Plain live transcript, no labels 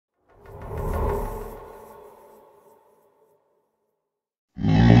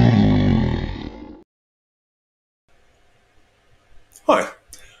Hi,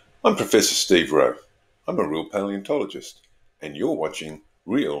 I'm Professor Steve Rowe. I'm a real paleontologist, and you're watching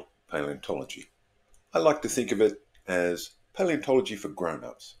Real Paleontology. I like to think of it as paleontology for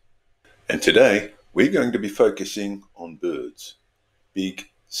grown-ups. And today, we're going to be focusing on birds. Big,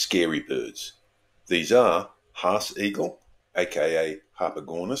 scary birds. These are Haast eagle, aka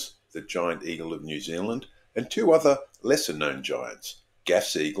Harpagornis, the giant eagle of New Zealand, and two other lesser-known giants,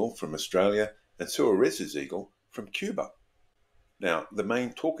 Gaff's eagle from Australia and Suarez's eagle from Cuba. Now, the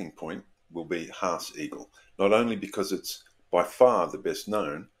main talking point will be Haast eagle, not only because it's by far the best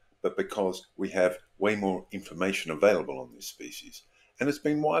known, but because we have way more information available on this species, and it's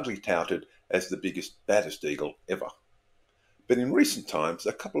been widely touted as the biggest, baddest eagle ever. But in recent times,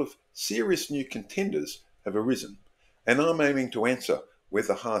 a couple of serious new contenders have arisen, and I'm aiming to answer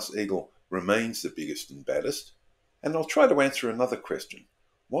whether Haast eagle remains the biggest and baddest, and I'll try to answer another question.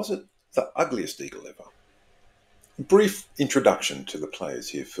 Was it the ugliest eagle ever? A brief introduction to the players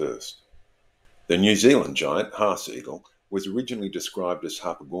here first. The New Zealand giant Haast eagle was originally described as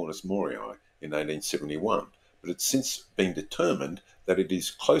Harpagornis morii in 1871, but it's since been determined that it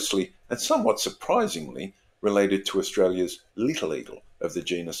is closely and somewhat surprisingly related to Australia's little eagle of the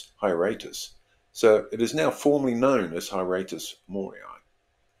genus Hieratus, so it is now formally known as Hieratus morii.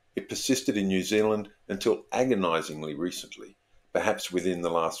 It persisted in New Zealand until agonizingly recently, perhaps within the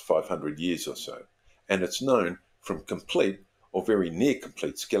last 500 years or so, and it's known from complete or very near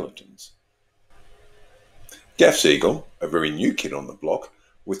complete skeletons. Gaff's eagle, a very new kid on the block,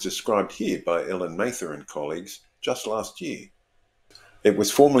 was described here by Ellen Mather and colleagues just last year. It was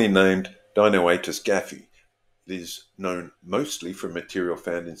formerly named Dinoatus gaffi. It is known mostly from material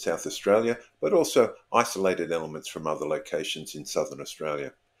found in South Australia, but also isolated elements from other locations in southern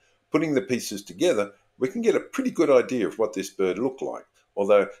Australia. Putting the pieces together, we can get a pretty good idea of what this bird looked like,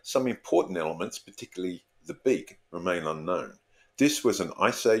 although some important elements, particularly the beak, remain unknown. This was an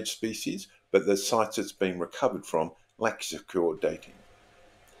Ice Age species, but the sites it's been recovered from lack secure dating.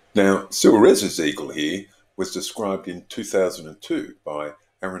 Now, Suarez's eagle here was described in 2002 by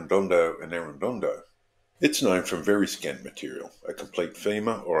Arredondo and Arredondo. It's known from very scant material, a complete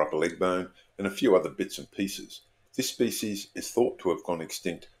femur or upper leg bone, and a few other bits and pieces. This species is thought to have gone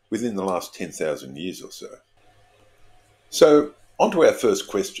extinct within the last 10,000 years or so. So, on to our first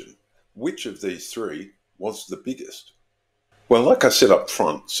question. Which of these three was the biggest? Well, like I said up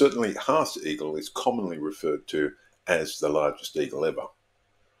front, certainly Haast eagle is commonly referred to as the largest eagle ever.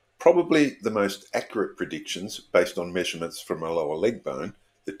 Probably the most accurate predictions, based on measurements from a lower leg bone,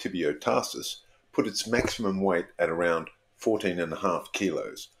 the tibiotarsus, put its maximum weight at around 14.5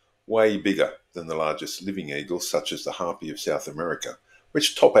 kilos, way bigger than the largest living eagles such as the harpy of South America,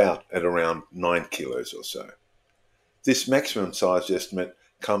 which top out at around 9 kilos or so. This maximum size estimate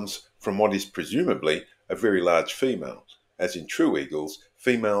comes from what is presumably a very large female, as in true eagles,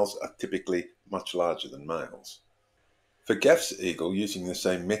 females are typically much larger than males. For Gaff's eagle, using the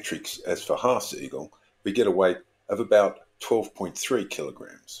same metrics as for Haast eagle, we get a weight of about 12.3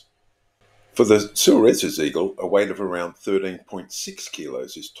 kilograms. For the Suarez's eagle, a weight of around 13.6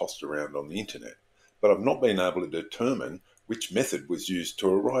 kilos is tossed around on the internet, but I've not been able to determine which method was used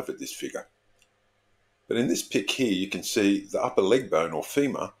to arrive at this figure. But in this pic here, you can see the upper leg bone or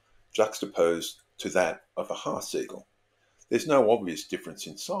femur juxtaposed to that of a Haast eagle. There's no obvious difference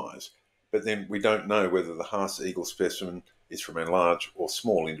in size, but then we don't know whether the Haast eagle specimen is from a large or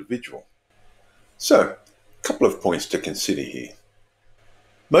small individual. So, a couple of points to consider here.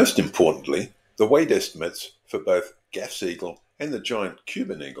 Most importantly, the weight estimates for both Gaff's eagle and the giant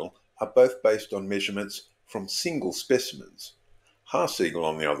Cuban eagle are both based on measurements from single specimens. Haast eagle,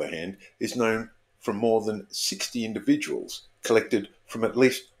 on the other hand, is known from more than 60 individuals collected from at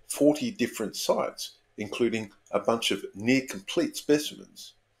least 40 different sites, including a bunch of near-complete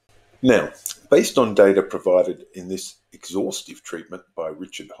specimens. Now, based on data provided in this exhaustive treatment by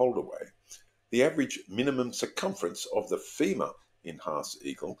Richard Holdaway, the average minimum circumference of the femur in Haast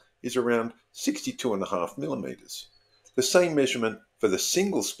eagle is around 62.5 millimeters. The same measurement for the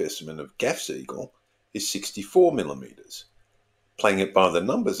single specimen of Gaff's eagle is 64 millimeters. Playing it by the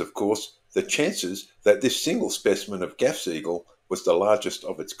numbers, of course, the chances that this single specimen of Gaff's eagle was the largest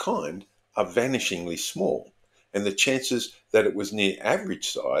of its kind are vanishingly small, and the chances that it was near average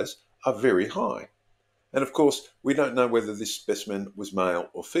size are very high. And of course, we don't know whether this specimen was male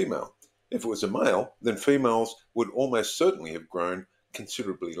or female. If it was a male, then females would almost certainly have grown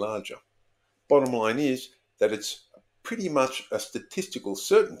considerably larger. Bottom line is that it's pretty much a statistical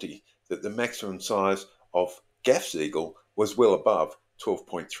certainty that the maximum size of Gaff's eagle was well above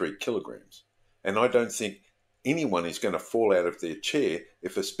 12.3 kilograms. And I don't think anyone is going to fall out of their chair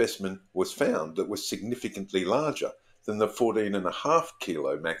if a specimen was found that was significantly larger than the 14.5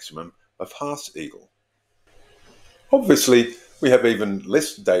 kilo maximum of Haast eagle. Obviously, we have even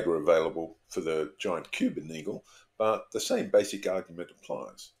less data available for the giant Cuban eagle, but the same basic argument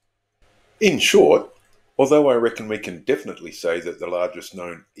applies. In short, although I reckon we can definitely say that the largest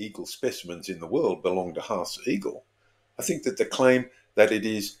known eagle specimens in the world belong to Haast eagle, I think that the claim that it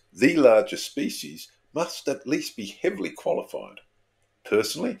is the largest species must at least be heavily qualified.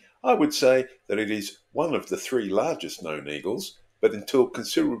 Personally, I would say that it is one of the 3 largest known eagles, but until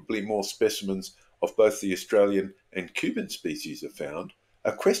considerably more specimens of both the Australian and Cuban species are found,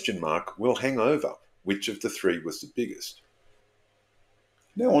 a question mark will hang over which of the 3 was the biggest.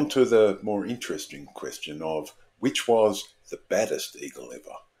 Now on to the more interesting question of which was the baddest eagle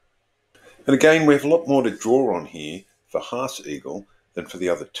ever. And again, we have a lot more to draw on here for Haast eagle than for the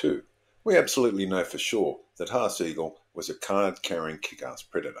other 2. We absolutely know for sure that Haast eagle was a card-carrying kick-ass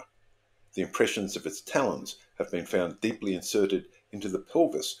predator. The impressions of its talons have been found deeply inserted into the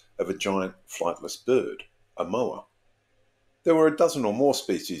pelvis of a giant flightless bird, a moa. There were a dozen or more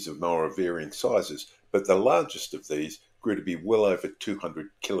species of moa of varying sizes, but the largest of these grew to be well over 200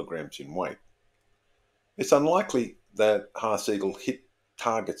 kilograms in weight. It's unlikely that Haast eagle hit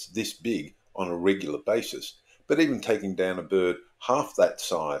targets this big on a regular basis, but even taking down a bird half that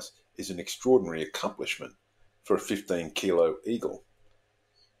size is an extraordinary accomplishment for a 15-kilo eagle.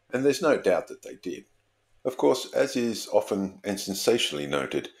 And there's no doubt that they did. Of course, as is often and sensationally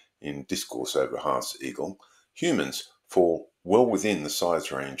noted in discourse over Haast eagle, humans fall well within the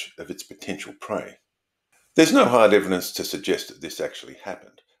size range of its potential prey. There's no hard evidence to suggest that this actually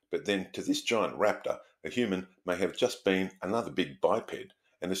happened, but then to this giant raptor, a human may have just been another big biped,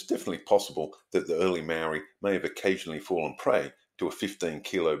 and it's definitely possible that the early Maori may have occasionally fallen prey to a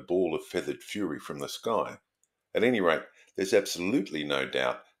 15-kilo ball of feathered fury from the sky. At any rate, there's absolutely no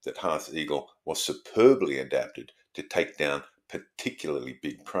doubt that Haast eagle was superbly adapted to take down particularly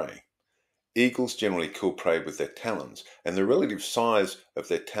big prey. Eagles generally kill prey with their talons, and the relative size of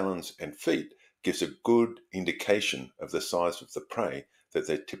their talons and feet gives a good indication of the size of the prey that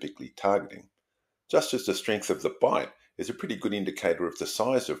they're typically targeting, just as the strength of the bite is a pretty good indicator of the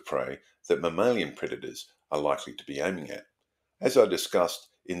size of prey that mammalian predators are likely to be aiming at, as I discussed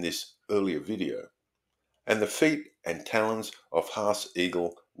in this earlier video. And the feet and talons of Haast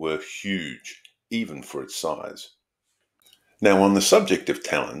eagle were huge, even for its size. Now, on the subject of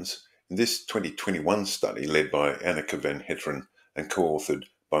talons, in this 2021 study led by Anneke van Heteren and co-authored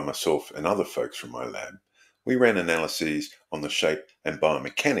by myself and other folks from my lab, we ran analyses on the shape and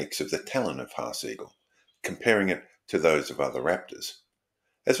biomechanics of the talon of Haast eagle, comparing it to those of other raptors.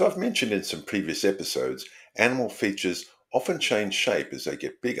 As I've mentioned in some previous episodes, animal features often change shape as they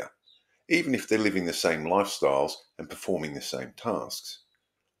get bigger, even if they're living the same lifestyles and performing the same tasks.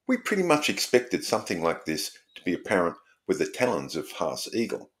 We pretty much expected something like this to be apparent with the talons of Haast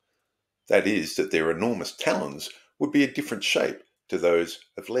eagle. That is, that their enormous talons would be a different shape to those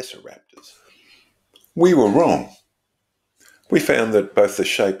of lesser raptors. We were wrong. We found that both the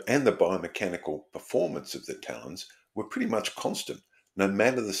shape and the biomechanical performance of the talons were pretty much constant, no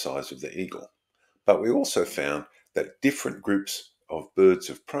matter the size of the eagle. But we also found that different groups of birds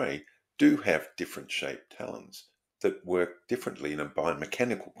of prey do have different shaped talons that work differently in a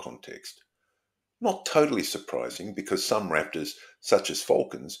biomechanical context. Not totally surprising, because some raptors, such as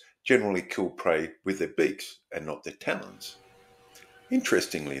falcons, generally kill prey with their beaks and not their talons.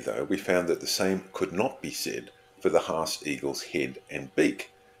 Interestingly, though, we found that the same could not be said for the Haast eagle's head and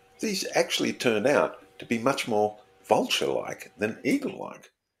beak. These actually turned out to be much more vulture-like than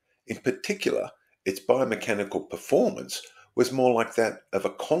eagle-like. In particular, its biomechanical performance was more like that of a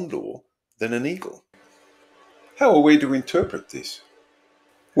condor than an eagle. How are we to interpret this?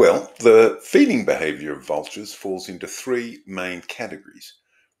 Well, the feeding behaviour of vultures falls into 3 main categories.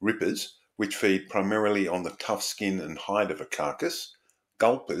 Rippers, which feed primarily on the tough skin and hide of a carcass.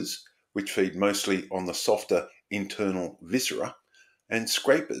 Gulpers, which feed mostly on the softer internal viscera. And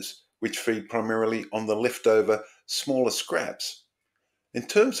scrapers, which feed primarily on the leftover smaller scraps. In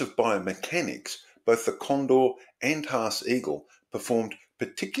terms of biomechanics, both the condor and Haast eagle performed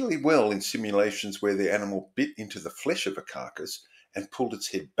particularly well in simulations where the animal bit into the flesh of a carcass and pulled its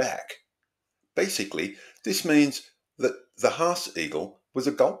head back. Basically, this means that the Haast eagle was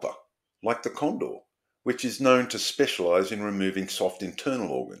a gulper, like the condor, which is known to specialise in removing soft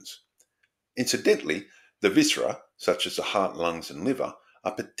internal organs. Incidentally, the viscera, such as the heart, lungs and liver,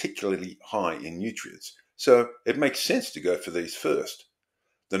 are particularly high in nutrients, so it makes sense to go for these first.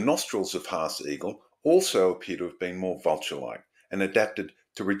 The nostrils of Haast eagle also appear to have been more vulture-like and adapted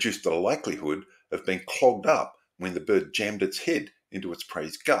to reduce the likelihood of being clogged up when the bird jammed its head into its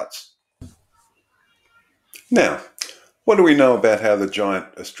prey's guts. Now, what do we know about how the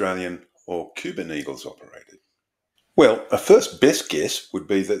giant Australian or Cuban eagles operated? Well, a first best guess would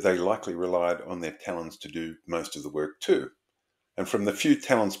be that they likely relied on their talons to do most of the work too. And from the few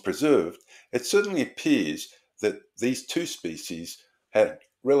talons preserved, it certainly appears that these two species had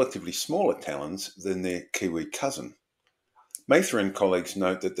relatively smaller talons than their Kiwi cousin. Mather and colleagues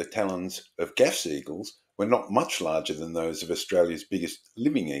note that the talons of Gaff's eagles were not much larger than those of Australia's biggest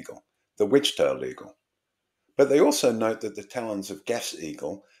living eagle, the wedge-tailed eagle. But they also note that the talons of Gaff's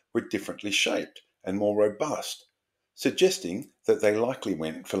eagle were differently shaped and more robust, suggesting that they likely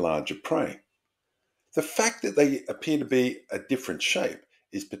went for larger prey. The fact that they appear to be a different shape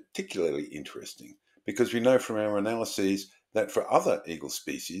is particularly interesting because we know from our analyses that for other eagle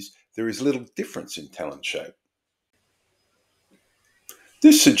species there is little difference in talon shape.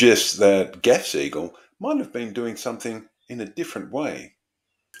 This suggests that Gaff's eagle might have been doing something in a different way.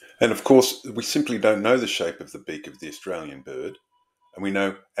 And of course, we simply don't know the shape of the beak of the Australian bird, and we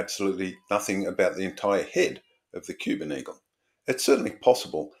know absolutely nothing about the entire head of the Cuban eagle. It's certainly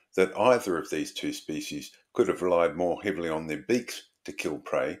possible that either of these two species could have relied more heavily on their beaks to kill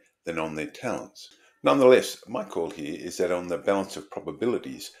prey than on their talons. Nonetheless, my call here is that on the balance of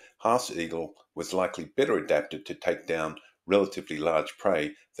probabilities, Haast's eagle was likely better adapted to take down relatively large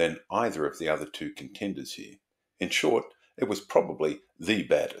prey than either of the other two contenders here. In short, it was probably the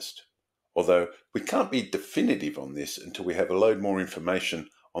baddest. Although we can't be definitive on this until we have a load more information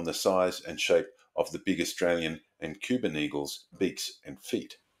on the size and shape of the big Australian and Cuban eagles' beaks and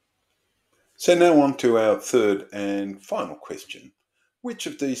feet. So now on to our third and final question. Which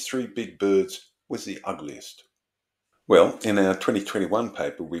of these three big birds was the ugliest? Well, in our 2021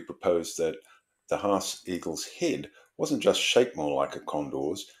 paper, we proposed that the Haast eagle's head wasn't just shaped more like a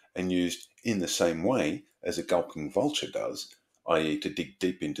condor's and used in the same way as a gulping vulture does, i.e. to dig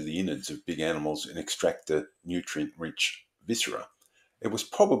deep into the innards of big animals and extract the nutrient-rich viscera. It was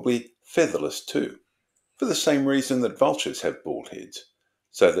probably featherless too, for the same reason that vultures have bald heads,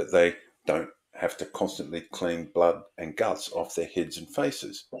 so that they don't have to constantly clean blood and guts off their heads and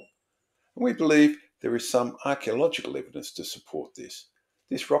faces. And we believe there is some archaeological evidence to support this.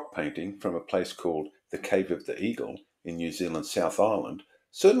 This rock painting from a place called the Cave of the Eagle in New Zealand's South Island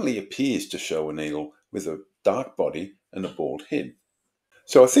certainly appears to show an eagle with a dark body and a bald head.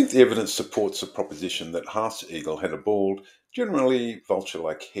 So I think the evidence supports the proposition that Haast's eagle had a bald, generally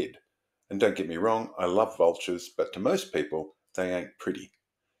vulture-like head. And don't get me wrong, I love vultures, but to most people, they ain't pretty.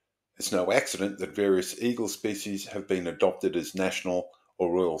 It's no accident that various eagle species have been adopted as national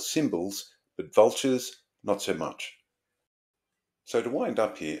or royal symbols, but vultures, not so much. So to wind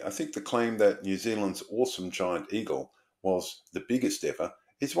up here, I think the claim that New Zealand's awesome giant eagle was the biggest ever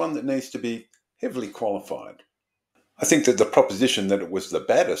is one that needs to be heavily qualified. I think that the proposition that it was the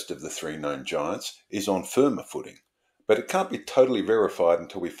baddest of the three known giants is on firmer footing, but it can't be totally verified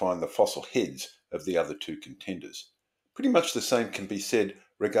until we find the fossil heads of the other two contenders. Pretty much the same can be said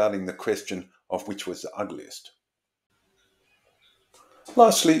regarding the question of which was the ugliest.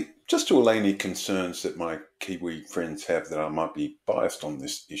 Lastly, just to allay any concerns that my Kiwi friends have that I might be biased on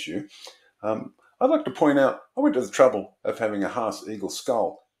this issue, I'd like to point out I went to the trouble of having a Haast eagle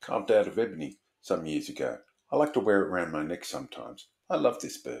skull carved out of ebony some years ago. I like to wear it around my neck sometimes. I love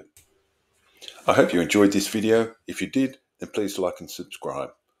this bird. I hope you enjoyed this video. If you did, then please like and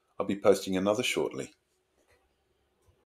subscribe. I'll be posting another shortly.